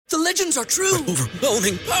The legends are true.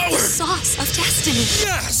 Overwhelming power! Sauce of destiny.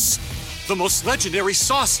 Yes! The most legendary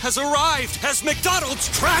sauce has arrived as McDonald's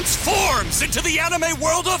transforms into the anime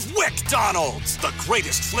world of WickDonald's. The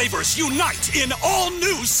greatest flavors unite in all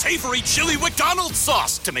new savory chili McDonald's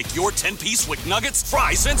sauce to make your 10-piece Wick Nuggets,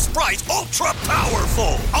 fries, and Sprite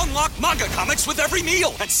ultra-powerful. Unlock manga comics with every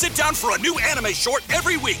meal and sit down for a new anime short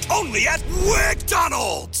every week only at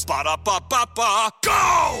WickDonald's. Ba-da-ba-ba-ba,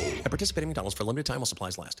 go! At participating McDonald's for a limited time while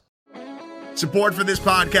supplies last. Support for this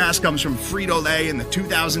podcast comes from Frito-Lay and the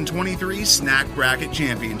 2023 Snack Bracket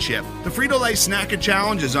Championship. The Frito-Lay Snack It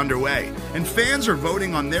Challenge is underway, and fans are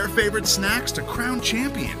voting on their favorite snacks to crown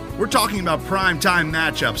champion. We're talking about prime-time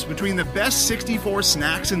matchups between the best 64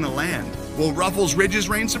 snacks in the land. Will Ruffles Ridges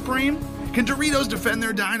reign supreme? Can Doritos defend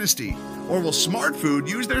their dynasty? Or will Smart Food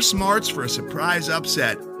use their smarts for a surprise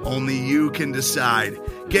upset? Only you can decide.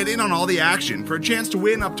 Get in on all the action for a chance to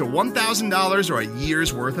win up to $1,000 or a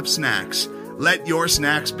year's worth of snacks. Let your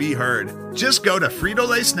snacks be heard. Just go to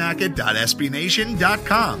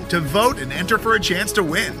fritolaysnacket.sbnation.com to vote and enter for a chance to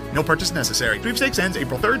win. No purchase necessary. Sweepstakes ends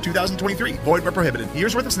April 3rd, 2023. Void where prohibited.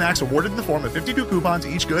 Year's worth of snacks awarded in the form of 52 coupons,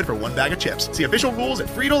 each good for one bag of chips. See official rules at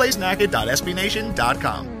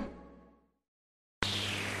fritolaysnacket.sbnation.com.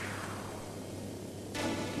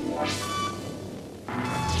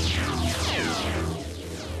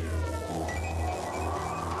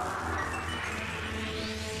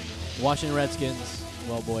 Washington Redskins,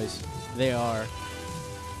 well, boys, they are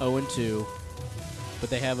 0-2, but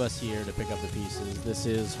they have us here to pick up the pieces. This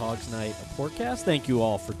is Hogs Night, a Porkcast. Thank you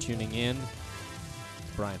all for tuning in. It's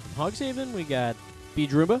Brian from Hogshaven. We got B.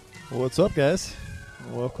 Drumba. What's up, guys?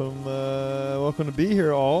 Welcome to be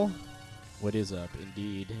here, all. What is up,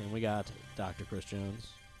 indeed. And we got Dr. Chris Jones.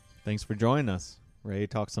 Thanks for joining us. Ready to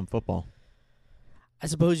talk some football. I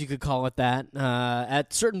suppose you could call it that.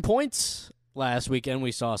 At certain points last weekend,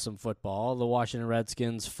 we saw some football. The Washington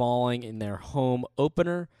Redskins falling in their home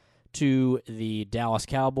opener to the Dallas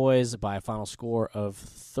Cowboys by a final score of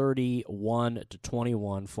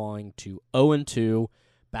 31-21, falling to 0-2.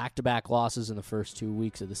 Back-to-back losses in the first 2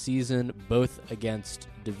 weeks of the season, both against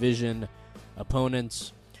division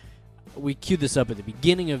opponents. We queued this up at the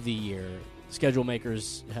beginning of the year. Schedule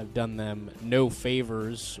makers have done them no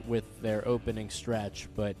favors with their opening stretch,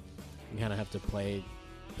 but you kind of have to play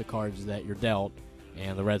the cards that you're dealt,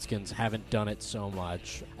 and the Redskins haven't done it so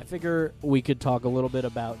much. I figure we could talk a little bit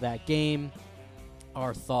about that game,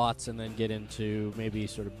 our thoughts, and then get into maybe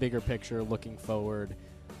sort of bigger picture, looking forward,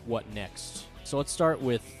 what next. So let's start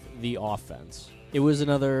with the offense. It was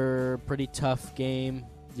another pretty tough game.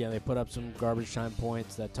 Yeah, they put up some garbage time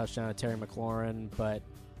points, that touchdown to Terry McLaurin, but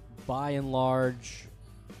by and large,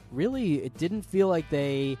 really, it didn't feel like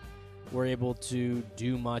they were able to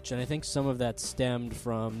do much, and I think some of that stemmed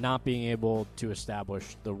from not being able to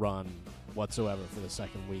establish the run whatsoever for the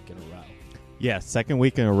second week in a row. Yeah, second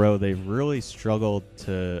week in a row, they've really struggled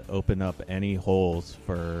to open up any holes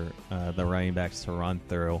for the running backs to run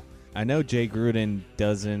through. I know Jay Gruden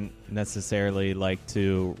doesn't necessarily like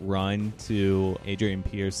to run to Adrian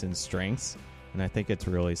Peterson's strengths, and I think it's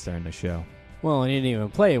really starting to show. Well, and he didn't even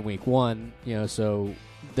play in week one, so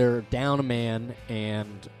they're down a man,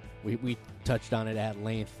 and we touched on it at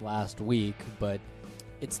length last week, but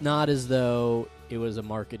it's not as though it was a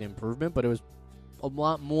marked improvement, but it was a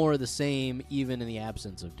lot more of the same even in the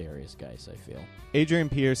absence of Darius Geis, I feel. Adrian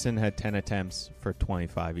Peterson had 10 attempts for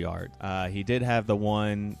 25 yards. He did have the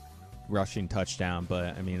one rushing touchdown,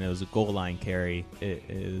 but, it was a goal line carry.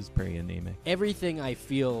 It was pretty anemic. Everything, I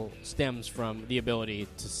feel, stems from the ability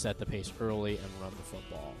to set the pace early and run the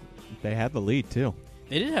football. They had the lead, too.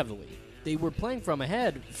 They did have the lead. They were playing from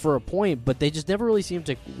ahead for a point, but they just never really seemed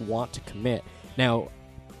to want to commit. Now,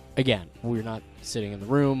 again, we're not sitting in the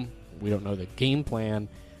room. We don't know the game plan.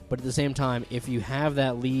 But at the same time, if you have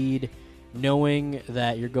that lead, knowing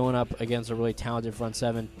that you're going up against a really talented front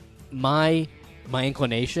seven, my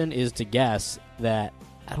inclination is to guess that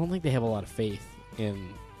I don't think they have a lot of faith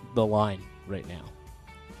in the line right now.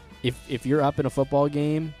 If you're up in a football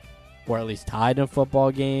game, or at least tied in a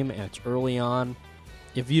football game, and it's early on,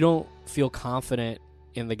 if you don't feel confident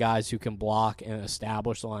in the guys who can block and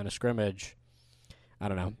establish the line of scrimmage, I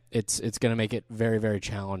don't know. It's going to make it very, very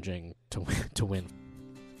challenging to win.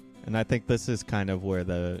 And I think this is kind of where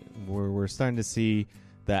we're starting to see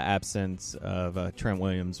the absence of Trent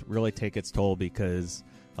Williams really take its toll, because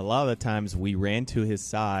a lot of the times we ran to his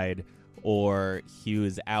side, or he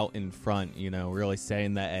was out in front, really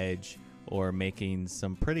setting the edge or making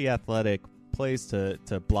some pretty athletic plays to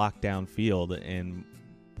block downfield, and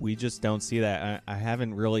we just don't see that. I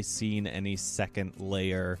haven't really seen any second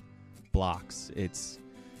layer blocks. It's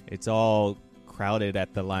all crowded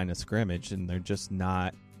at the line of scrimmage, and they're just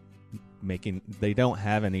not they don't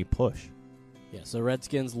have any push. Yeah, so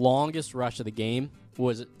Redskins' longest rush of the game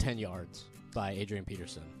was 10 yards by Adrian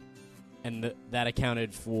Peterson. And that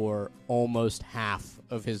accounted for almost half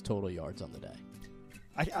of his total yards on the day.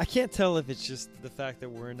 I can't tell if it's just the fact that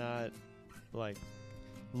we're not,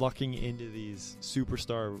 lucking into these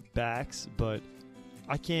superstar backs, but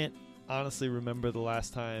I can't honestly remember the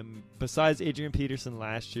last time, besides Adrian Peterson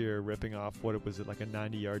last year ripping off, what it was, like a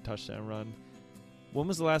 90-yard touchdown run. When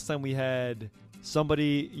was the last time we had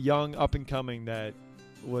somebody young, up-and-coming that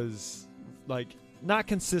was, not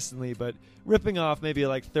consistently, but ripping off maybe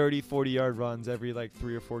 30, 40-yard runs every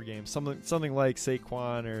 3 or 4 games. Something like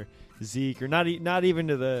Saquon or Zeke, or not even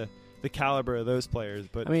to the caliber of those players.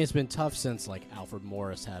 But I mean, it's been tough since Alfred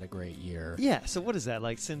Morris had a great year. Yeah, so what is that,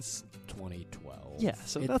 since 2012? Yeah,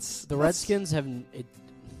 so Redskins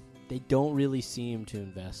they don't really seem to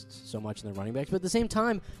invest so much in their running backs, but at the same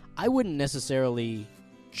time, I wouldn't necessarily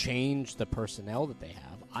change the personnel that they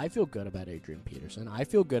have. I feel good about Adrian Peterson. I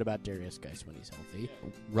feel good about Darius Geis when he's healthy.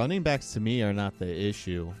 Running backs to me are not the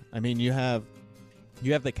issue. I mean, you have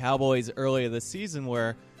the Cowboys earlier this season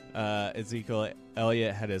where Ezekiel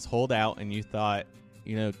Elliott had his holdout, and you thought,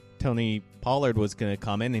 Tony Pollard was going to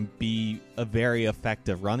come in and be a very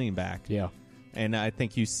effective running back. Yeah. And I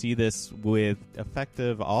think you see this with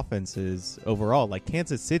effective offenses overall. Like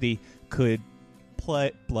Kansas City could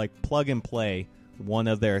plug and play one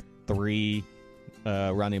of their 3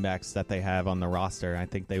 running backs that they have on the roster. I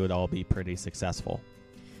think they would all be pretty successful.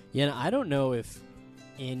 Yeah, and I don't know if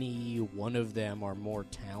any one of them are more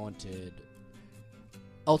talented.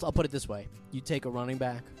 I'll put it this way. You take a running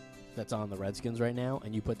back that's on the Redskins right now,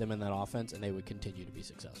 and you put them in that offense, and they would continue to be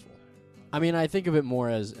successful. I mean, I think of it more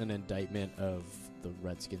as an indictment of the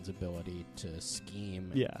Redskins' ability to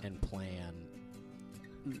scheme and plan.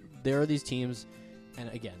 There are these teams, and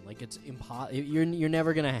again, it's you're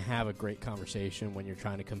never going to have a great conversation when you're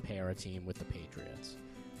trying to compare a team with the Patriots.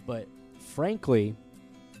 But frankly,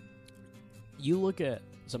 you look at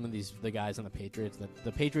some of the guys on the Patriots that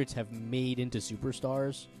the Patriots have made into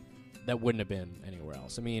superstars that wouldn't have been anywhere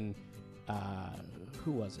else. I mean,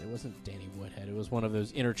 who was it? It wasn't Danny Woodhead. It was one of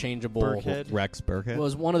those interchangeable Rex Burkhead. It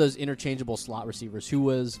was one of those interchangeable slot receivers who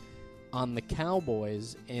was on the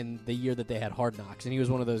Cowboys in the year that they had Hard Knocks, and he was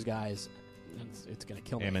one of those guys. It's going to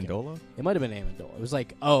kill me. Amendola? It might have been Amendola. It was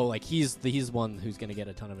he's one who's going to get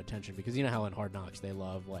a ton of attention, because you know how in Hard Knocks they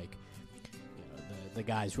love the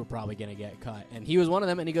guys who are probably going to get cut, and he was one of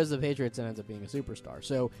them, and he goes to the Patriots and ends up being a superstar.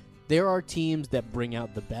 So there are teams that bring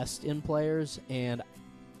out the best in players, and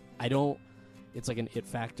it's like an it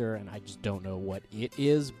factor, and I just don't know what it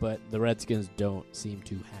is, but the Redskins don't seem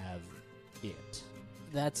to have it.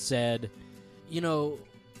 That said,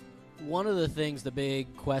 one of the things, the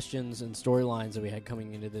big questions and storylines that we had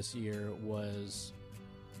coming into this year was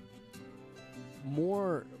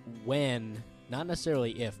more when, not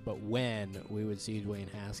necessarily if, but when we would see Dwayne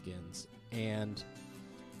Haskins. And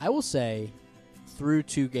I will say, through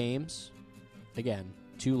 2 games, again,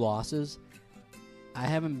 2 losses, I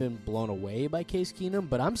haven't been blown away by Case Keenum,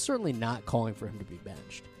 but I'm certainly not calling for him to be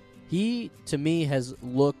benched. He, to me, has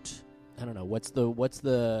looked, I don't know, what's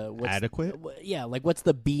adequate? Yeah, what's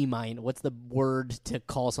the B minus? What's the word to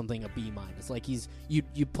call something a B minus?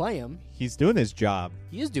 You play him. He's doing his job.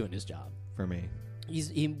 He is doing his job. For me.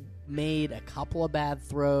 He made a couple of bad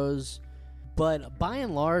throws, but by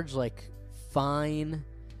and large, fine,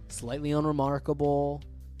 slightly unremarkable.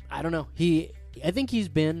 I don't know. I think he's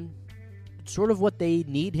been sort of what they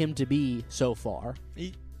need him to be so far.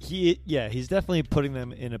 He's definitely putting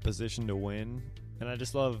them in a position to win, and I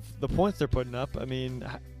just love the points they're putting up. I mean,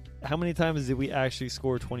 how many times did we actually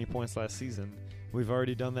score 20 points last season? We've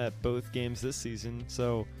already done that both games this season.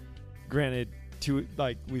 So, granted,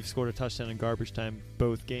 we've scored a touchdown in garbage time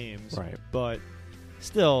both games, right? But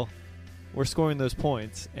still, we're scoring those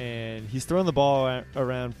points, and he's throwing the ball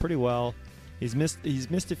around pretty well. He's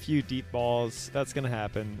missed a few deep balls. That's going to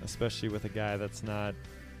happen, especially with a guy that's not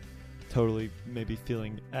totally maybe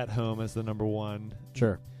feeling at home as the number 1.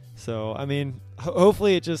 Sure. So, I mean,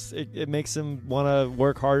 hopefully it makes him want to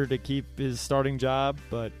work harder to keep his starting job,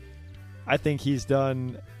 but I think he's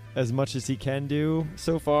done as much as he can do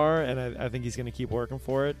so far, and I think he's going to keep working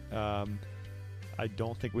for it. I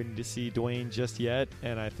don't think we need to see Dwayne just yet,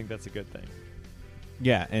 and I think that's a good thing.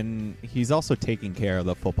 Yeah, and he's also taking care of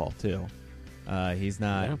the football, too. He's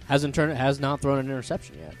not has not thrown an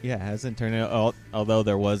interception yet. Yeah, hasn't turned it. Although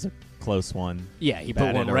there was a close one. Yeah, he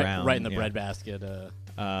put one right in the breadbasket.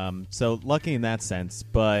 So lucky in that sense,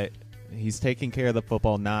 but he's taking care of the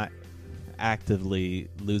football, not actively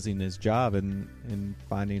losing his job and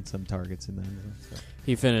finding some targets in the end zone. So.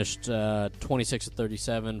 He finished 26 of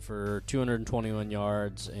 37 for 221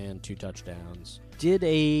 yards and 2 touchdowns.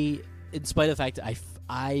 In spite of the fact that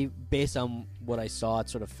I, based on what I saw, it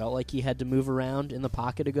sort of felt like he had to move around in the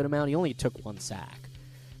pocket a good amount. He only took 1 sack.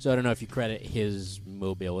 So I don't know if you credit his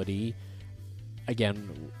mobility.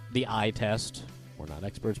 Again, the eye test, we're not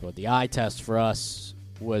experts, but the eye test for us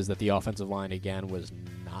was that the offensive line, again, was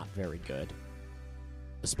not very good,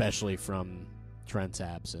 especially from Trent's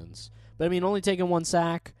absence. But, I mean, only taking 1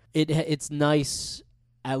 sack, it's nice,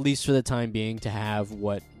 at least for the time being, to have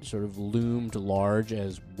what sort of loomed large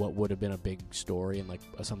as what would have been a big story and like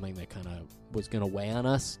something that kind of was going to weigh on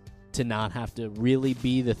us, to not have to really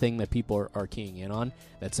be the thing that people are keying in on.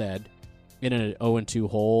 That said, in an 0-2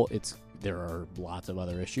 hole, there are lots of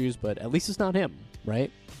other issues, but at least it's not him,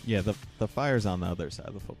 right? Yeah, the fire's on the other side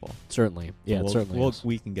of the football. Certainly. Yeah, certainly.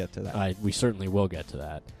 We can get to that. We certainly will get to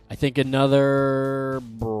that. I think another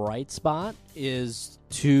bright spot is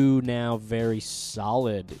 2 now very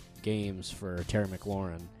solid games for Terry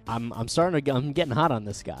McLaurin. I'm getting hot on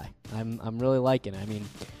this guy. I'm really liking it. I mean,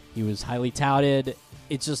 he was highly touted.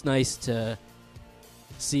 It's just nice to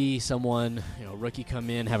see someone, rookie come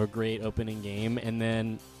in, have a great opening game, and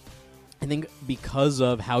then I think because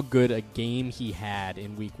of how good a game he had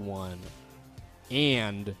in week 1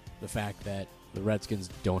 and the fact that the Redskins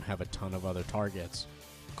don't have a ton of other targets,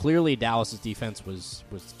 clearly Dallas's defense was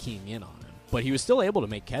keying in on him. But he was still able to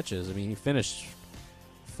make catches. I mean, he finished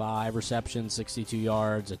 5 receptions, 62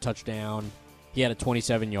 yards, a touchdown. He had a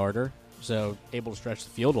 27-yarder, so able to stretch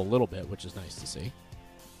the field a little bit, which is nice to see.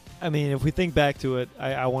 I mean, if we think back to it,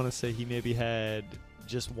 I want to say he maybe had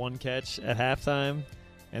just 1 catch at halftime.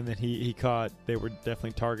 And then he caught, they were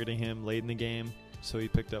definitely targeting him late in the game, so he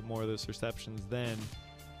picked up more of those receptions then.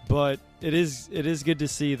 But it is good to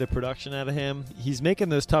see the production out of him. He's making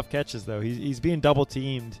those tough catches, though. He's being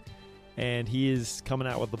double-teamed, and he is coming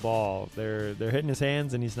out with the ball. They're hitting his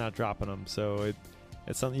hands, and he's not dropping them. So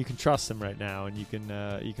it's something you can trust him right now, and you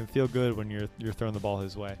can feel good when you're throwing the ball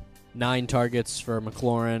his way. 9 targets for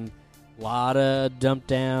McLaurin. A lot of dump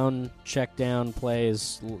down, check down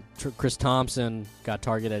plays. Chris Thompson got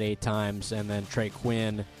targeted 8 times, and then Trey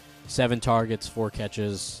Quinn, 7 targets, 4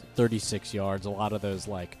 catches, 36 yards. A lot of those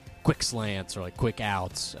like quick slants or like quick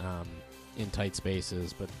outs in tight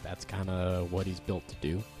spaces, but that's kind of what he's built to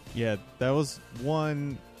do. Yeah, that was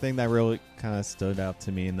one thing that really kind of stood out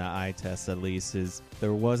to me in the eye test, at least, is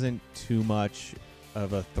there wasn't too much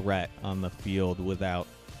of a threat on the field without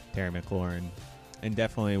Terry McLaurin. And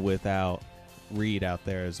definitely without Reed out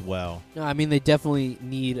there as well. No, I mean, they definitely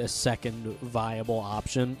need a second viable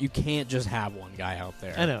option. You can't just have one guy out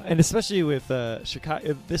there. I know, and especially with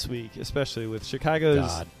Chicago this week, especially with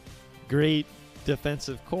Chicago's great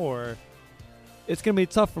defensive core, it's going to be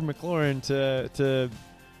tough for McLaurin to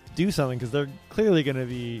do something because they're clearly going to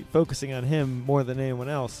be focusing on him more than anyone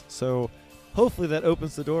else. So hopefully that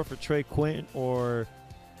opens the door for Trey Quinn or...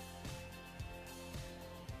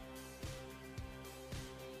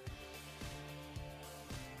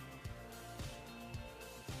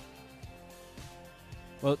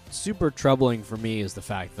 Well, super troubling for me is the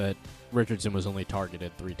fact that Richardson was only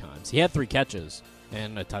targeted 3 times. He had 3 catches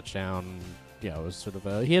and a touchdown. It was sort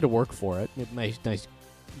of he had to work for it. Nice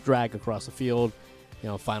drag across the field,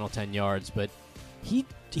 final 10 yards. But he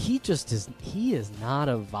is not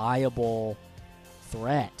a viable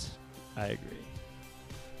threat. I agree.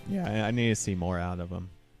 Yeah, I need to see more out of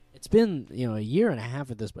him. It's been a year and a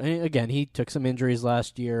half at this point. Again, he took some injuries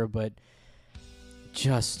last year, but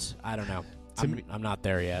just I don't know. I'm not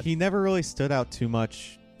there yet. He never really stood out too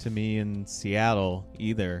much to me in Seattle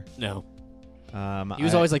either. No. He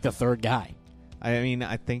was always like the 3rd guy. I mean,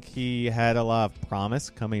 I think he had a lot of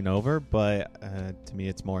promise coming over, but to me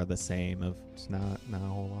it's more of the same. Of it's not a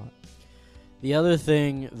whole lot. The other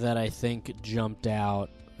thing that I think jumped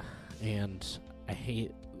out, and I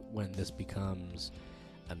hate when this becomes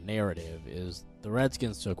a narrative, is the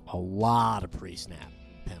Redskins took a lot of pre-snap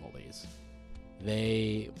penalties.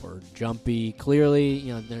 They were jumpy.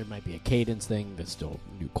 Clearly, there might be a cadence thing. That's still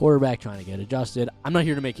a new quarterback trying to get adjusted. I'm not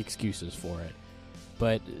here to make excuses for it.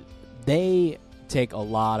 But they take a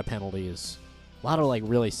lot of penalties. A lot of like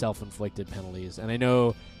really self-inflicted penalties. And I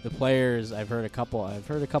know the players, I've heard a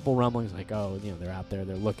couple rumblings like, they're out there,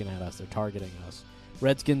 they're looking at us, they're targeting us.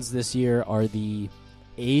 Redskins this year are the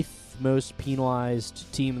 8th most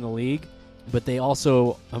penalized team in the league, but they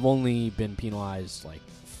also have only been penalized like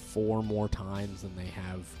 4 more times than they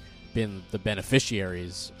have been the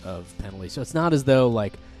beneficiaries of penalties. So it's not as though,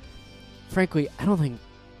 like, frankly, I don't think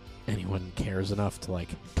anyone cares enough to like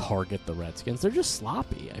target the Redskins. They're just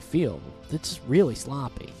sloppy. I feel it's just really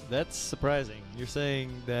sloppy. That's surprising. You're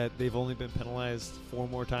saying that they've only been penalized 4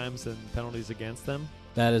 more times than penalties against them?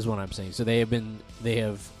 That is what I'm saying. So they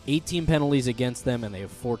have 18 penalties against them, and they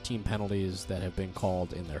have 14 penalties that have been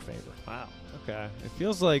called in their favor. Wow. Okay. It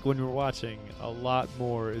feels like when you're watching, a lot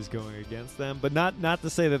more is going against them, but not to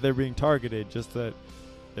say that they're being targeted, just that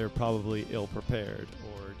they're probably ill prepared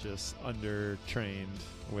or just under trained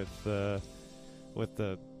with the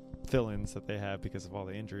fill-ins that they have because of all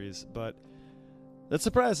the injuries. But that's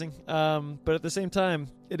surprising. But at the same time,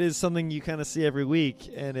 it is something you kind of see every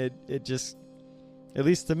week, and it just, at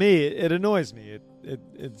least to me, it annoys me.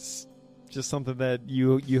 It's just something that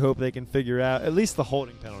you hope they can figure out. At least the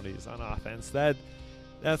holding penalties on offense.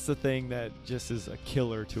 That's the thing that just is a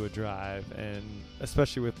killer to a drive, and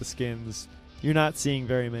especially with the Skins, you're not seeing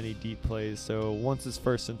very many deep plays. So once it's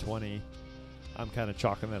 1st and 20, I'm kind of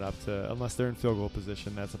chalking that up to, unless they're in field goal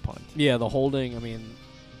position, that's a punt. Yeah, the holding, I mean,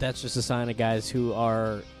 that's just a sign of guys who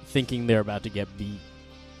are thinking they're about to get beat.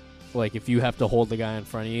 Like, if you have to hold the guy in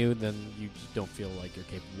front of you, then you just don't feel like you're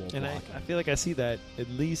capable of and blocking. I feel like I see that at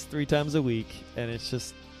least 3 times a week, and it's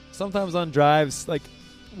just sometimes on drives, like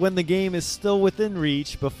when the game is still within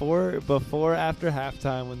reach, before after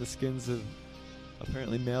halftime, when the Skins have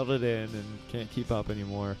apparently mailed it in and can't keep up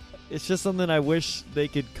anymore. It's just something I wish they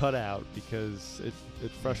could cut out, because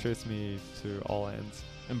it frustrates me to all ends.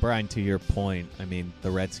 And Brian, to your point, I mean,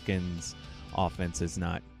 the Redskins' offense is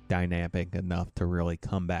not dynamic enough to really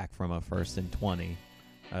come back from a 1st and 20.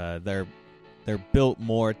 They're built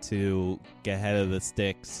more to get ahead of the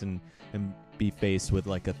sticks and be faced with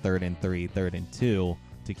like a 3rd and 3, 3rd and 2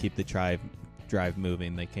 to keep the drive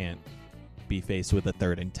moving. They can't be faced with a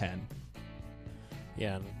 3rd and 10.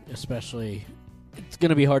 Yeah, and especially, it's going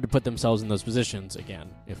to be hard to put themselves in those positions again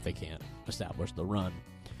if they can't establish the run.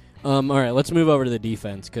 All right, let's move over to the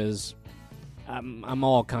defense, because I'm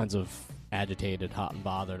all kinds of agitated, hot and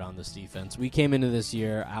bothered on this defense. We came into this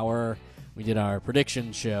year, we did our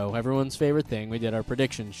prediction show, everyone's favorite thing. We did our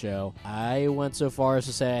prediction show. I went so far as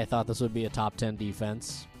to say I thought this would be a top 10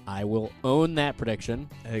 defense. I will own that prediction.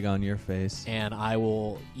 Egg on your face. And I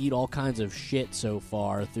will eat all kinds of shit so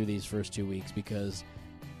far through these first 2 weeks, because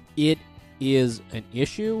it is an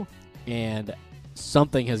issue, and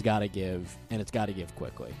something has got to give, and it's got to give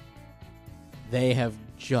quickly. They have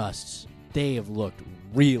looked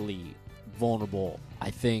really vulnerable. I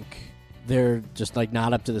think they're just like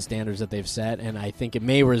not up to the standards that they've set, and I think it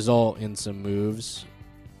may result in some moves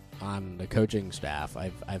on the coaching staff.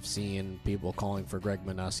 I've seen people calling for Greg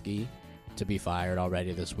Minuski to be fired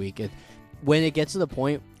already this week. When it gets to the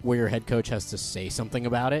point where your head coach has to say something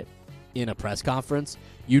about it in a press conference,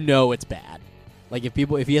 you know it's bad. Like if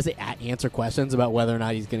he has to answer questions about whether or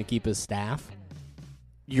not he's going to keep his staff,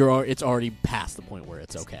 it's already past the point where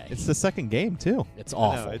it's okay. It's the second game too. It's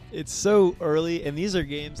awful. It's so early, and these are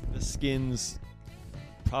games the Skins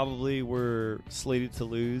probably were slated to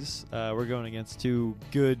lose. We're going against 2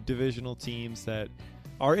 good divisional teams that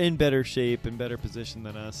are in better shape and better position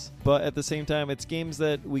than us. But at the same time, it's games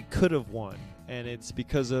that we could have won, and it's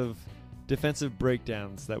because of defensive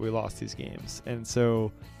breakdowns that we lost these games. And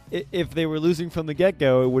so if they were losing from the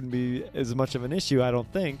get-go, it wouldn't be as much of an issue, I don't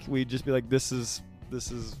think. We'd just be like, this is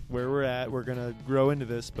where we're at. We're going to grow into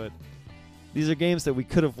this. But these are games that we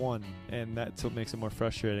could have won, and that's what makes it more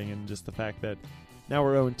frustrating. And just the fact that now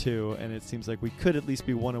we're 0-2, and it seems like we could at least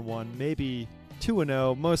be 1-1, maybe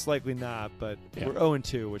 2-0, most likely not, but we're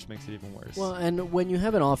 0-2, which makes it even worse. Well, and when you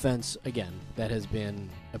have an offense, again, that has been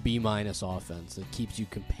a B- offense that keeps you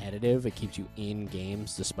competitive, it keeps you in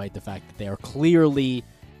games, despite the fact that they are clearly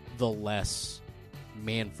the less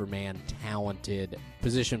man-for-man talented,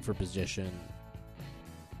 position-for-position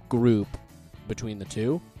group between the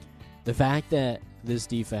two. The fact that this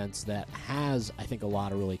defense that has, I think, a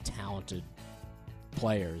lot of really talented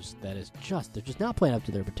players they're just not playing up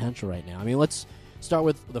to their potential right now. I mean, let's start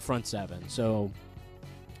with the front 7. So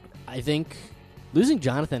I think losing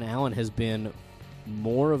Jonathan Allen has been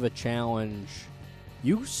more of a challenge.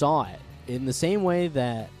 You saw it in the same way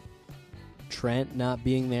that Trent not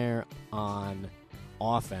being there on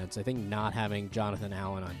offense. I think not having Jonathan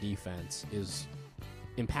Allen on defense is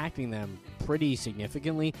impacting them pretty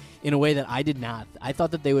significantly in a way that I did not. I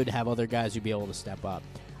thought that they would have other guys who'd be able to step up.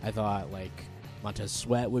 I thought like Montez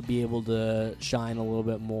Sweat would be able to shine a little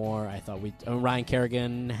bit more. I thought Ryan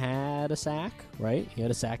Kerrigan had a sack, right? He had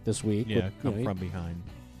a sack this week. Yeah, from behind.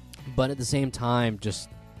 But at the same time, just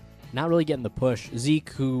not really getting the push. Zeke,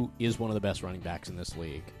 who is one of the best running backs in this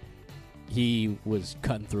league, he was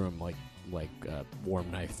cutting through him like a warm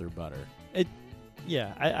knife through butter.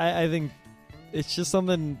 I think it's just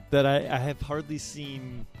something that I have hardly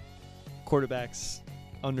seen quarterbacks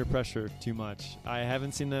under pressure too much. I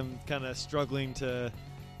haven't seen them kind of struggling to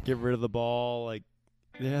get rid of the ball. Like,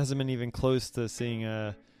 it hasn't been even close to seeing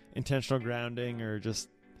a intentional grounding or just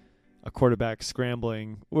a quarterback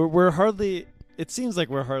scrambling. We're hardly. It seems like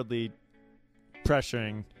we're hardly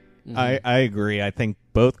pressuring. Mm-hmm. I agree. I think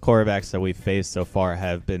both quarterbacks that we've faced so far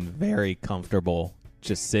have been very comfortable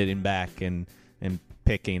just sitting back and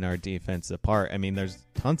picking our defense apart. I mean, there's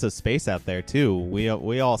tons of space out there too. We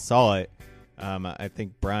all saw it. I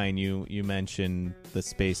think, Brian, you mentioned the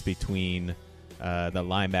space between the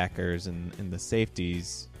linebackers and the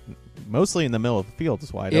safeties, mostly in the middle of the field,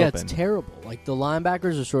 is wide open. Yeah, it's terrible. Like, the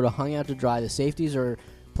linebackers are sort of hung out to dry. The safeties are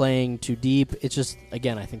playing too deep. It's just,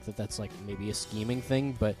 again, I think that's like maybe a scheming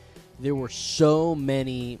thing, but there were so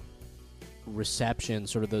many receptions,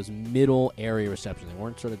 sort of those middle area receptions. They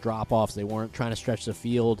weren't sort of drop-offs. They weren't trying to stretch the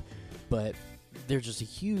field, but there's just a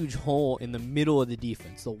huge hole in the middle of the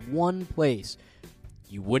defense. The one place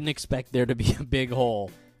you wouldn't expect there to be a big hole,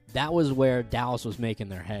 that was where Dallas was making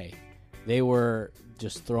their hay. They were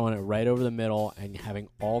just throwing it right over the middle and having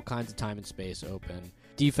all kinds of time and space open.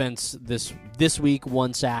 Defense this week,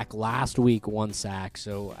 1 sack. Last week, 1 sack.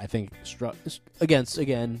 So I think against,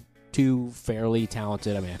 again, two fairly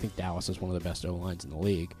talented. I mean, I think Dallas is one of the best O-lines in the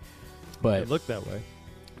league. But It looked that way.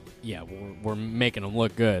 Yeah, we're making them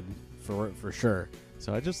look good for sure.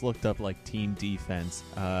 So I just looked up like team defense.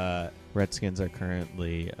 Redskins are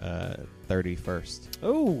currently 31st.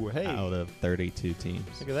 Oh, hey. Out of 32 teams.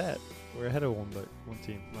 Look at that. We're ahead of one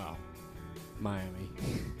team. Wow. Miami.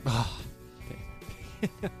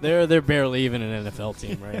 They're barely even an NFL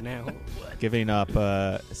team right now. Giving up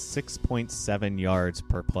 6.7 yards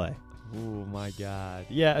per play. Oh, my God.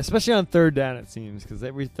 Yeah, especially on third down, it seems, because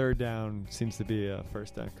every third down seems to be a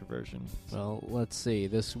first down conversion. Well, let's see.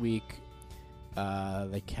 This week,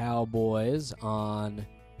 the Cowboys on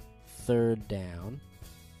third down.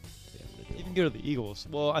 You can go to the Eagles.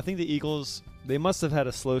 Well, I think the Eagles, they must have had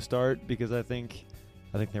a slow start because I think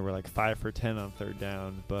they were like 5 for 10 on third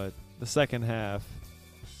down. But the second half,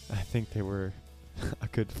 I think they were a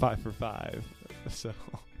good 5 for 5. So,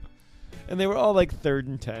 and they were all like 3rd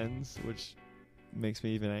and 10s, which makes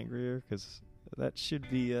me even angrier because that should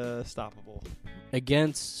be stoppable.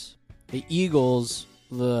 Against the Eagles,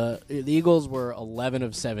 the Eagles were 11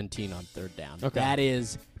 of 17 on third down. Okay. That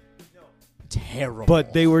is terrible.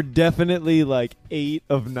 But they were definitely like 8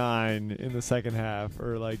 of 9 in the second half,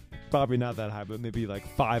 or like probably not that high, but maybe like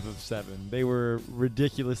 5 of 7. They were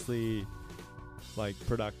ridiculously like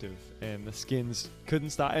productive, and the Skins couldn't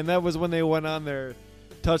stop. And that was when they went on their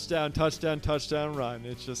touchdown run.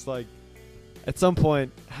 It's just like, at some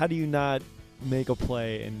point, how do you not make a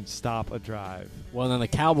play and stop a drive? Well, then the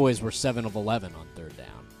Cowboys were 7 of 11 on third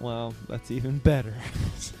down. Well, that's even better.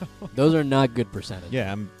 So. Those are not good percentages.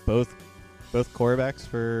 Yeah, both quarterbacks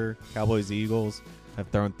for Cowboys Eagles have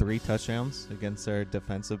thrown 3 touchdowns against their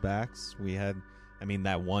defensive backs. We had,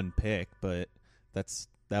 that one pick, but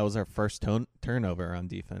that was our first turnover on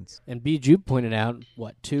defense. And you pointed out,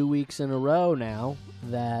 2 weeks in a row now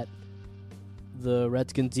that the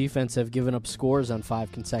Redskins defense have given up scores on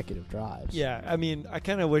 5 consecutive drives. Yeah, I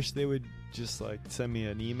kind of wish they would just like send me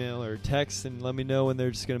an email or text and let me know when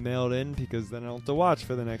they're just going to mail it in, because then I'll have to watch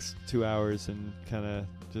for the next 2 hours and kind of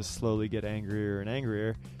just slowly get angrier and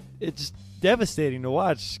angrier. It's devastating to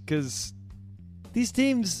watch because these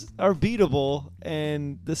teams are beatable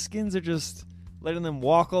and the Skins are just letting them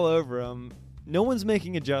walk all over them. No one's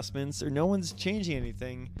making adjustments or no one's changing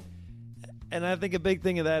anything. And I think a big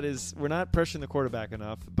thing of that is we're not pressuring the quarterback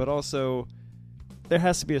enough, but also there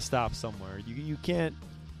has to be a stop somewhere. You can't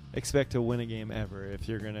expect to win a game ever if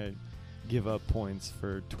you're going to give up points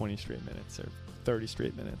for 20 straight minutes or 30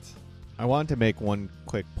 straight minutes. I wanted to make one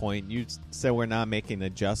quick point. You said we're not making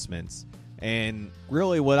adjustments. And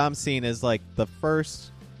really what I'm seeing is like the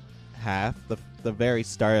first half, the very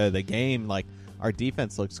start of the game, like our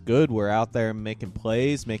defense looks good. We're out there making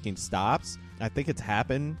plays, making stops. I think it's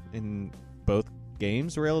happened in both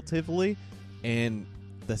games relatively. And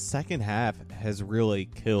the second half has really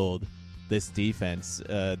killed this defense.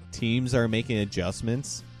 Teams are making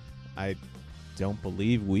adjustments. I don't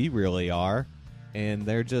believe we really are. And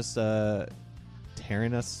they're just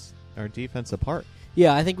tearing our defense apart.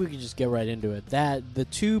 Yeah, I think we can just get right into it. The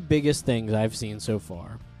 2 biggest things I've seen so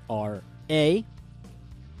far are, A,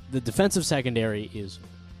 the defensive secondary is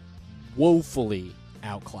woefully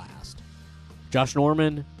outclassed. Josh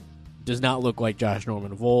Norman does not look like Josh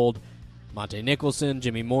Norman of old. Monte Nicholson,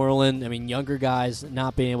 Jimmy Moreland, younger guys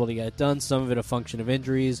not being able to get it done, some of it a function of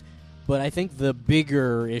injuries. But I think the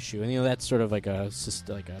bigger issue, and that's sort of like a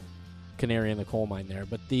canary in the coal mine there.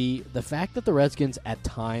 But the fact that the Redskins at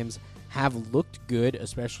times have looked good,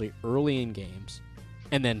 especially early in games,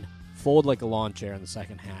 and then fold like a lawn chair in the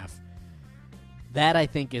second half, that I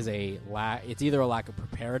think is it's either a lack of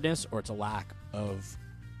preparedness or it's a lack of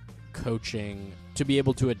coaching to be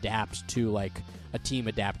able to adapt to like a team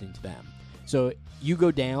adapting to them. So you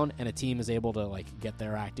go down and a team is able to like get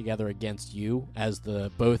their act together against you, as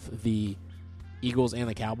both the Eagles and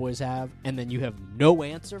the Cowboys have, and then you have no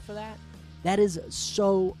answer for that. That is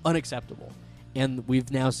so unacceptable. And we've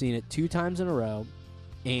now seen it 2 times in a row,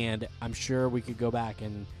 and I'm sure we could go back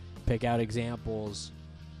and pick out examples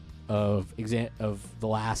of the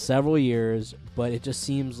last several years, but it just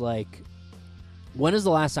seems like, when is the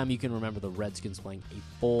last time you can remember the Redskins playing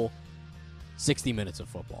a full 60 minutes of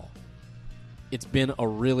football? It's been a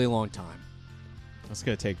really long time. It's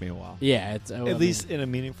going to take me a while. Yeah, at least in a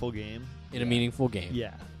meaningful game. In a meaningful game.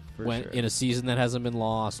 Yeah, for sure. In a season that hasn't been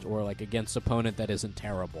lost, or like against an opponent that isn't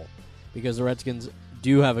terrible. Because the Redskins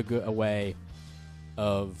do have a way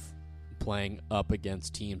of playing up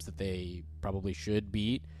against teams that they probably should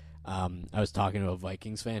beat. I was talking to a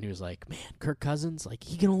Vikings fan who was like, man, Kirk Cousins, like,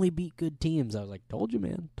 he can only beat good teams. I was like, told you,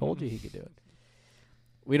 man. Told you he could do it.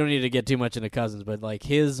 We don't need to get too much into Cousins, but like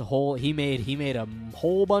he made a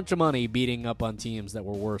whole bunch of money beating up on teams that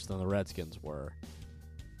were worse than the Redskins were.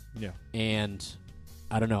 Yeah. And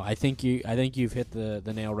I don't know. I think you've hit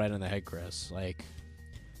the nail right on the head, Chris. Like,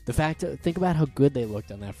 think about how good they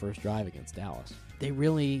looked on that first drive against Dallas. They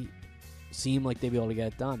really seemed like they'd be able to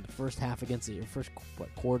get it done. The first half against the first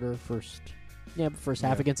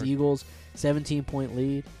half against the Eagles, 17-point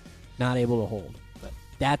lead, not able to hold. But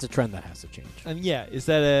that's a trend that has to change. Is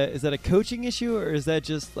that a coaching issue, or is that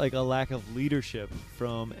just like a lack of leadership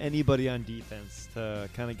from anybody on defense to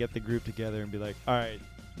kind of get the group together and be like, all right,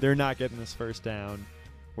 they're not getting this first down.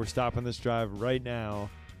 We're stopping this drive right now.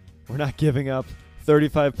 We're not giving up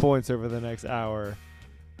 35 points over the next hour.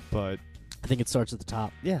 But I think it starts at the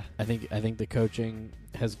top. Yeah. I think the coaching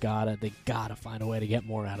has they gotta find a way to get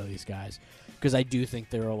more out of these guys, because I do think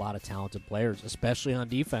there are a lot of talented players, especially on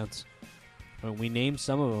defense. When we named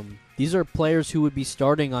some of them, these are players who would be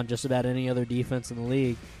starting on just about any other defense in the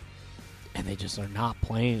league, and they just are not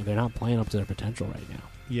playing. They're not playing up to their potential right now.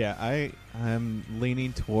 Yeah, I'm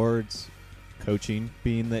leaning towards coaching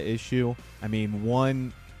being the issue. I mean,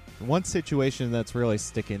 one situation that's really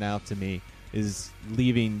sticking out to me is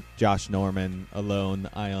leaving Josh Norman alone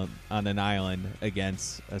on an island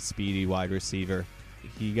against a speedy wide receiver.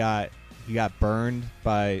 He got burned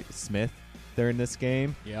by Smith during this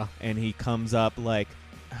game. Yeah. And he comes up like,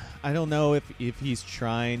 I don't know if he's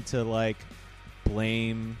trying to like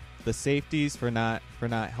blame the safeties for not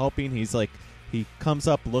helping. He comes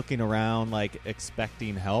up looking around like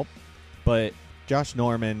expecting help, but Josh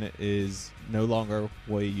Norman is no longer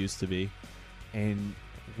what he used to be, and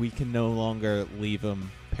we can no longer leave him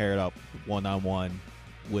paired up one-on-one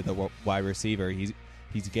with a wide receiver. He's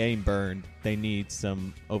getting burned. They need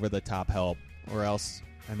some over-the-top help, or else,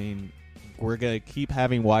 I mean, we're going to keep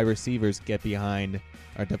having wide receivers get behind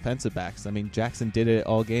our defensive backs. I mean, Jackson did it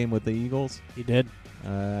all game with the Eagles. He did.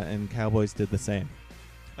 And Cowboys did the same.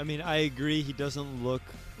 I mean, I agree. He doesn't look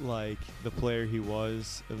like the player he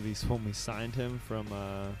was, at least when we signed him from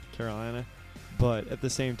Carolina. But at the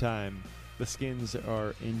same time, the Skins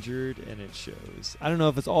are injured, and it shows. I don't know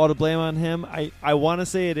if it's all to blame on him. I want to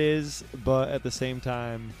say it is, but at the same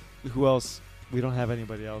time, who else? We don't have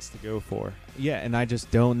anybody else to go for. Yeah, and I just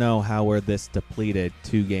don't know how we're this depleted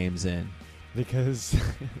 2 games in. Because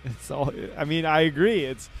it's all. I mean, I agree.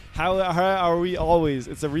 It's how are we always?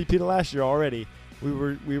 It's a repeat of last year already.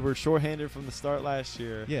 We were shorthanded from the start last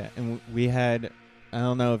year. Yeah, and we had. I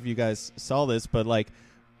don't know if you guys saw this, but like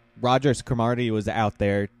Rogers Cromartie was out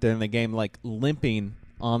there during the game, like limping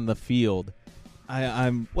on the field.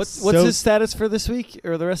 What's his status for this week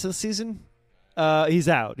or the rest of the season? He's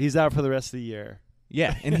out. He's out for the rest of the year.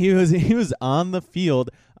 Yeah, and he was on the field.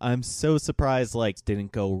 I'm so surprised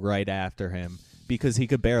didn't go right after him because he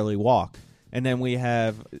could barely walk. And then we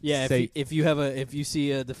have if you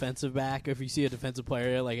see a defensive back, if you see a defensive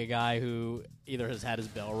player like a guy who either has had his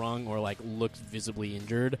bell rung or like looks visibly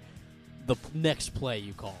injured, the next play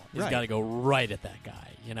you call has got to go right at that guy.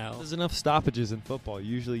 You know, there's enough stoppages in football.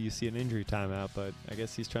 Usually you see an injury timeout, but I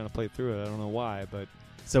guess he's trying to play through it. I don't know why, but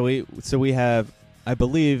so we have, I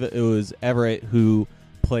believe it was Everett who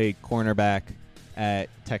played cornerback at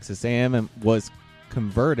Texas A&M and was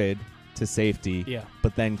converted to safety,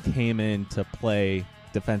 but then came in to play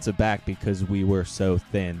defensive back because we were so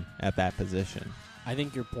thin at that position. I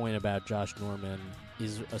think your point about Josh Norman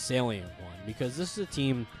is a salient one because this is a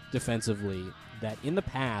team defensively that in the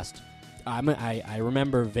past I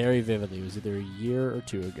remember very vividly. It was either a year or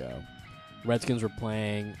two ago. Redskins were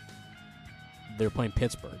playing. They were playing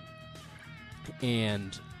Pittsburgh,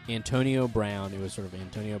 and Antonio Brown. It was sort of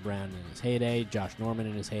Antonio Brown in his heyday, Josh Norman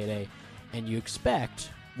in his heyday, and you expect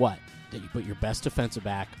what? That you put your best defensive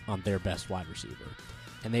back on their best wide receiver,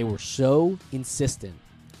 and they were so insistent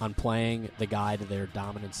on playing the guy to their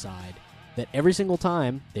dominant side that every single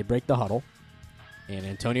time they break the huddle. And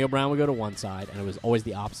Antonio Brown would go to one side, and it was always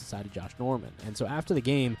the opposite side of Josh Norman. And so after the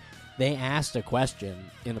game, they asked a question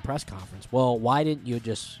in the press conference. Well, why didn't you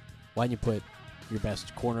put your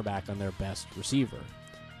best cornerback on their best receiver?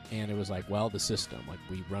 And it was like, well, the system. Like,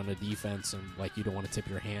 we run a defense, and, like, you don't want to tip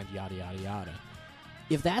your hand, yada, yada, yada.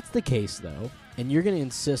 If that's the case, though, and you're going to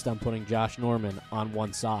insist on putting Josh Norman on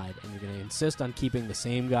one side, and you're going to insist on keeping the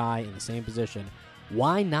same guy in the same position,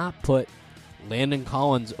 why not put Landon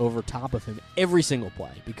Collins over top of him every single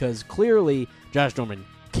play? Because clearly Josh Norman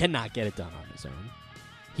cannot get it done on his own.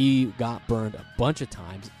 He got burned a bunch of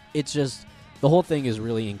times. It's just, the whole thing is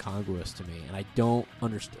really incongruous to me, and I don't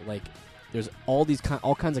understand. Like, there's all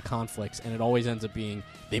kinds of conflicts, and it always ends up being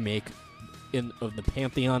they make, of the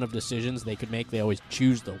pantheon of decisions they could make, they always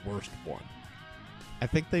choose the worst one. I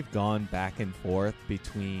think they've gone back and forth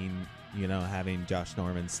between, having Josh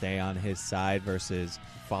Norman stay on his side versus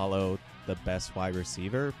follow the best wide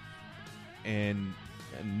receiver, and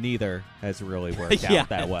neither has really worked out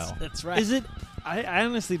that well. That's right. Is it? I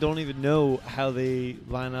honestly don't even know how they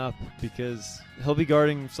line up, because he'll be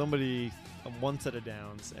guarding somebody on one set of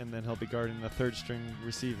downs, and then he'll be guarding the third string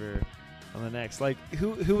receiver on the next. Like,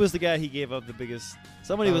 who was the guy he gave up the biggest?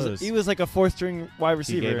 He was like a fourth string wide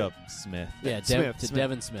receiver. He gave up Smith. Yeah,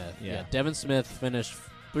 Devin Smith. Yeah, Devin Smith finished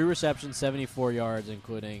 3 receptions, 74 yards,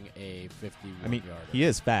 including a 51-yarder. He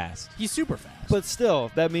is fast. He's super fast. But still,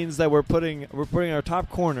 that means that we're putting our top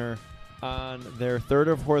corner on their third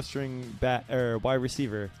or fourth string wide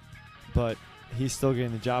receiver, but he's still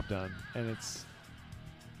getting the job done, and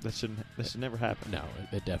that should never happen. No,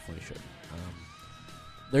 it definitely shouldn't.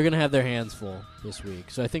 They're going to have their hands full this week,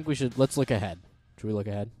 so I think let's look ahead. Should we look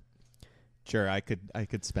ahead? Sure, I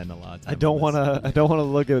could spend a lot of time. I don't want to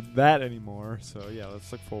look at that anymore. So yeah,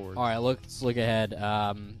 let's look forward. All right, let's look ahead.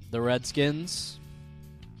 The Redskins,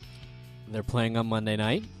 they're playing on Monday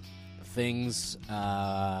night.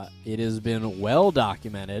 It has been well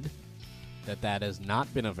documented that has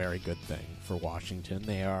not been a very good thing for Washington.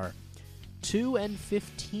 They are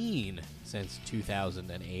 2-15 since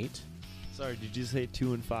 2008. Sorry, did you say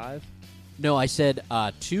 2-5? No, I said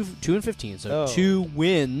 2-15. So 2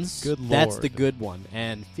 wins. Good Lord. That's the good one,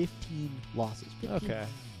 and 15 losses. 15 okay,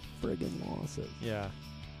 friggin' losses. Yeah.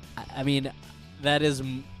 I mean, that is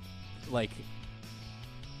like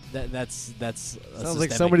that's. Sounds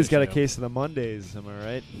like somebody's got a case of the Mondays. Am I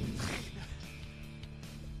right?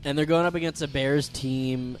 And they're going up against a Bears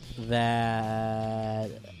team that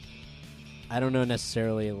I don't know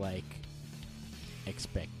necessarily like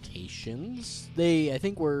expectations. I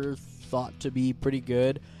think were thought to be pretty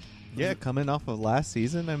good. Yeah, coming off of last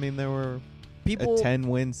season, I mean, there were a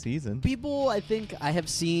 10-win season. People, I think, I have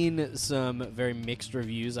seen some very mixed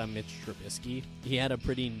reviews on Mitch Trubisky. He had a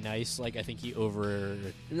pretty nice, I think I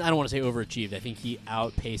don't want to say overachieved. I think he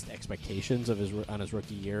outpaced expectations on his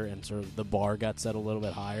rookie year, and sort of the bar got set a little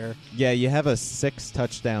bit higher. Yeah, you have a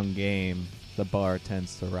 6-touchdown game, the bar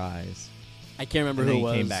tends to rise. I can't remember who it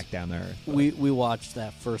was. He came back down to earth. We watched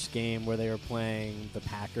that first game where they were playing the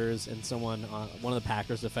Packers, and one of the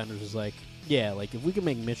Packers defenders was like, yeah, if we can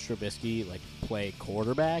make Mitch Trubisky play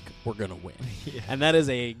quarterback, we're gonna win. Yeah. And that is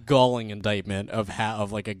a galling indictment of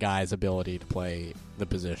a guy's ability to play the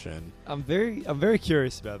position. I'm very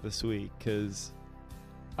curious about this week, because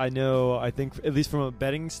I think at least from a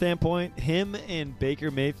betting standpoint, him and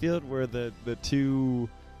Baker Mayfield were the two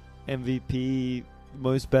MVP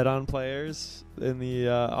most bet on players in the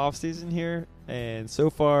offseason here, and so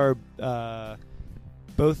far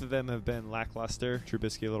both of them have been lackluster.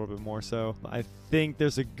 Trubisky a little bit more so. I think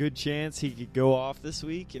there's a good chance he could go off this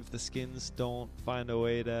week if the Skins don't find a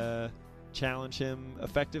way to challenge him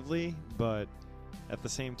effectively, but at the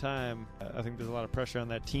same time, I think there's a lot of pressure on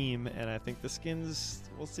that team, and I think the Skins,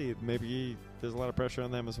 we'll see, maybe there's a lot of pressure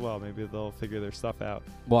on them as well. Maybe they'll figure their stuff out.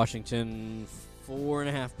 Washington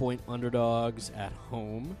 4.5-point underdogs at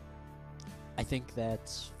home. I think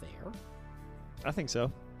that's fair. I think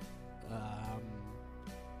so.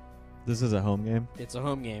 This is a home game? It's a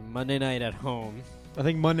home game. Monday night at home. I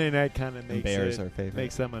think Monday night kind of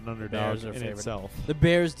makes them an underdog in itself. The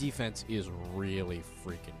Bears' defense is really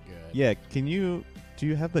freaking good. Yeah, do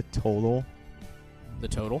you have the total? The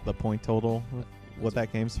total? The point total? what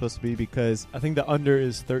that game's supposed to be? Because I think the under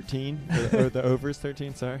is 13, or the over is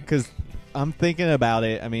 13, sorry. Because I'm thinking about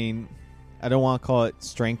it. I mean, I don't want to call it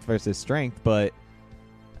strength versus strength, but...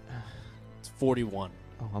 It's 41.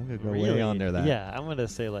 Oh, I'm going to go way under that. Yeah, I'm going to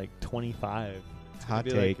say like 25. Hot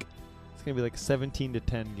take. It's going to be like a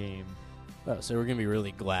 17-10 game. Oh, so we're going to be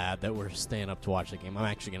really glad that we're staying up to watch the game. I'm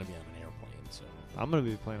actually going to be on an airplane. So I'm going to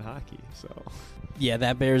be playing hockey, so... Yeah,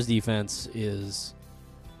 that Bears defense is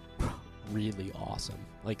really awesome.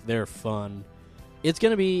 Like, they're fun. It's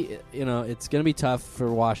going to be, it's going to be tough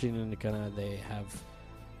for Washington to they have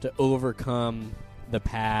to overcome the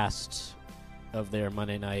past of their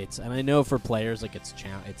Monday nights. And I know for players, like, it's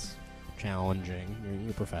challenging.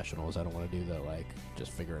 You're professionals. I don't want to do the, like,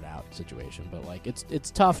 just figure it out situation. But, like,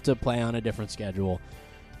 it's tough to play on a different schedule.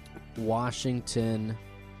 Washington,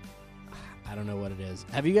 I don't know what it is.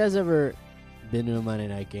 Have you guys ever been to a Monday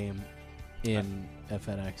night game in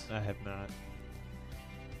FedEx? I have not.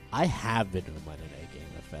 I have been to a Monday night game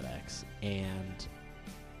at FedEx, and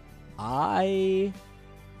I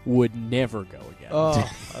would never go again. Oh,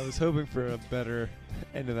 I was hoping for a better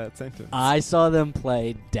end of that sentence. I saw them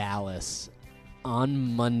play Dallas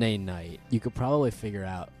on Monday night. You could probably figure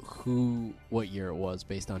out what year it was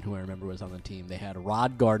based on who I remember was on the team. They had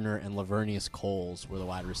Rod Gardner and Lavernius Coles were the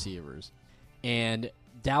wide receivers. And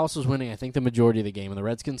Dallas was winning, I think, the majority of the game, and the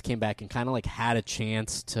Redskins came back and kind of like had a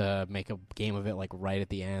chance to make a game of it, like right at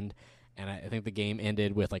the end. And I think the game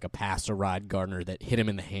ended with like a pass to Rod Gardner that hit him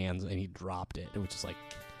in the hands, and he dropped it. It was just like,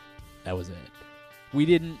 that was it. We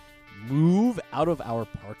didn't move out of our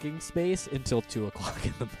parking space until 2:00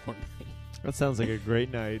 in the morning. That sounds like a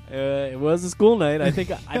great night. It was a school night. I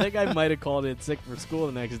think I might have called it sick for school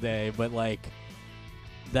the next day, but like,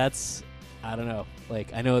 that's. I don't know.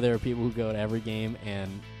 Like, I know there are people who go to every game, and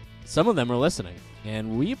some of them are listening.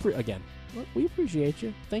 And we appreciate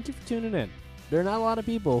you. Thank you for tuning in. There are not a lot of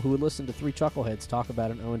people who would listen to three chuckleheads talk about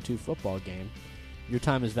an 0-2 football game. Your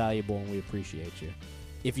time is valuable, and we appreciate you.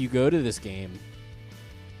 If you go to this game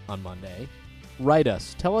on Monday, write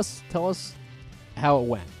us. Tell us how it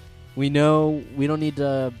went. We know we don't need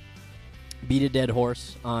to beat a dead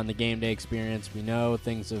horse on the game day experience. We know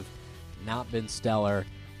things have not been stellar.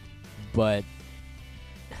 But,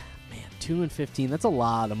 man, 2-15, that's a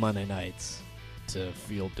lot of Monday nights to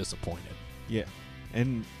feel disappointed. Yeah.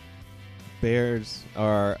 And Bears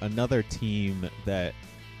are another team that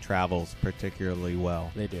travels particularly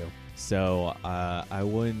well. They do. So I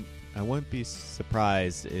wouldn't be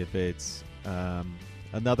surprised if it's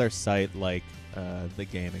another site like the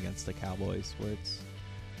game against the Cowboys, where it's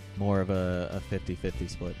more of a 50-50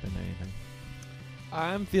 split than anything.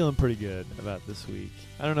 I'm feeling pretty good about this week.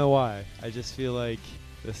 I don't know why. I just feel like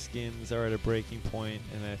the Skins are at a breaking point,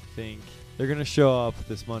 and I think they're going to show up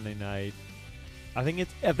this Monday night. I think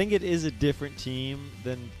it is a different team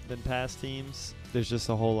than past teams. There's just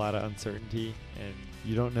a whole lot of uncertainty, and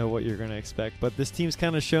you don't know what you're going to expect. But this team's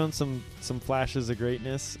kind of shown some flashes of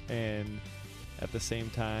greatness, and at the same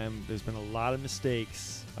time, there's been a lot of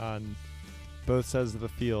mistakes on both sides of the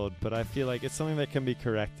field, but I feel like it's something that can be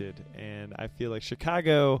corrected. And I feel like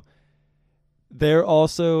Chicago, they're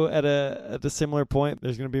also at a similar point.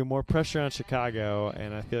 There's going to be more pressure on Chicago,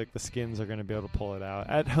 and I feel like the Skins are going to be able to pull it out.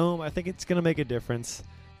 At home, I think it's going to make a difference,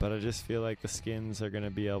 but I just feel like the Skins are going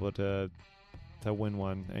to be able to win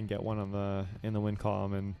one and get one in the win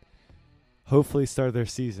column and hopefully start their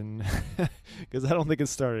season, because I don't think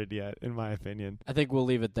it's started yet, in my opinion. I think we'll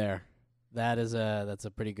leave it there. That's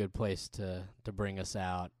a pretty good place to bring us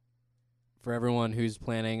out. For everyone who's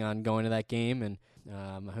planning on going to that game, and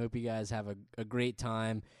I hope you guys have a great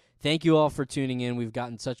time. Thank you all for tuning in. We've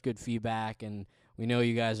gotten such good feedback, and we know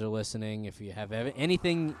you guys are listening. If you have any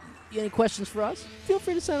questions for us, feel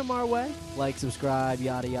free to send them our way. Like, subscribe,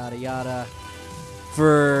 yada, yada, yada.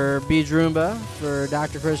 For Beach Roomba, for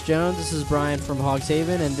Dr. Chris Jones, this is Brian from Hogs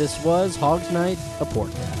Haven, and this was Hogs Night, a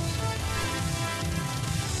Porkcast.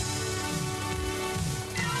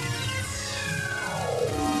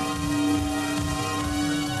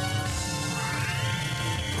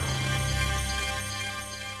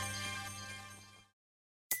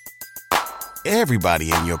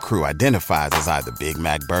 Everybody in your crew identifies as either Big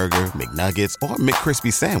Mac Burger, McNuggets, or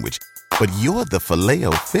McCrispy Sandwich. But you're the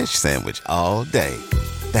Filet-O-Fish Sandwich all day.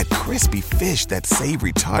 That crispy fish, that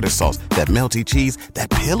savory tartar sauce, that melty cheese, that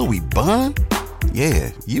pillowy bun.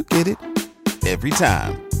 Yeah, you get it. Every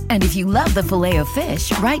time. And if you love the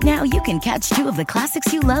Filet-O-Fish, right now you can catch two of the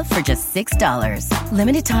classics you love for just $6.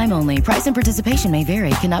 Limited time only. Price and participation may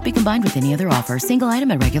vary. Cannot be combined with any other offer. Single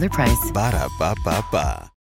item at regular price. Ba-da-ba-ba-ba.